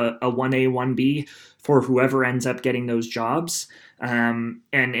be a 1A, 1B for whoever ends up getting those jobs. And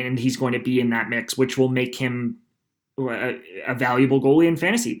he's going to be in that mix, which will make him a valuable goalie in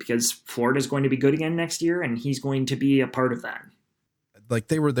fantasy because Florida's going to be good again next year, and he's going to be a part of that. Like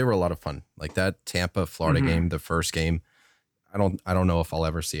they were a lot of fun. Like that Tampa Florida game, the first game. I don't know if I'll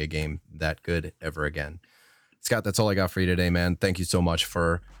ever see a game that good ever again. Scott, that's all I got for you today, man. Thank you so much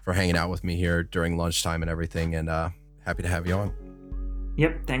for hanging out with me here during lunchtime and everything, and happy to have you on.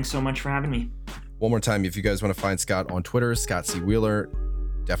 Yep, thanks so much for having me. One more time, if you guys want to find Scott on Twitter, Scott C. Wheeler,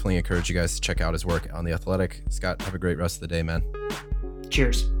 definitely encourage you guys to check out his work on The Athletic. Scott, have a great rest of the day, man.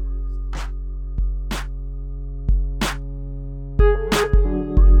 Cheers.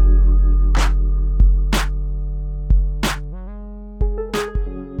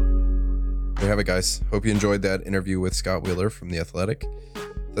 There you have it, guys. Hope you enjoyed that interview with Scott Wheeler from The Athletic.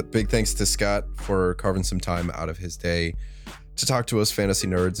 Big thanks to Scott for carving some time out of his day to talk to us fantasy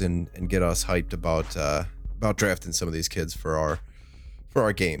nerds and get us hyped about drafting some of these kids for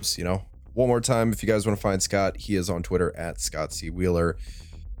our games, you know. One more time, if you guys want to find Scott, he is on Twitter at Scott C. Wheeler.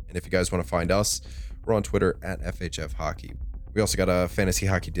 And if you guys want to find us, we're on Twitter at FHF Hockey. We also got a fantasy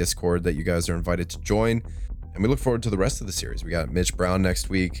hockey Discord that you guys are invited to join. And we look forward to the rest of the series. We got Mitch Brown next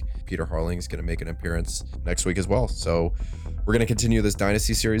week. Peter Harling is going to make an appearance next week as well. So we're going to continue this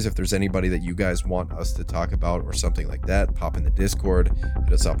Dynasty series. If there's anybody that you guys want us to talk about or something like that, pop in the Discord,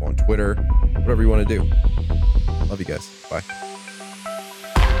 hit us up on Twitter, whatever you want to do. Love you guys. Bye.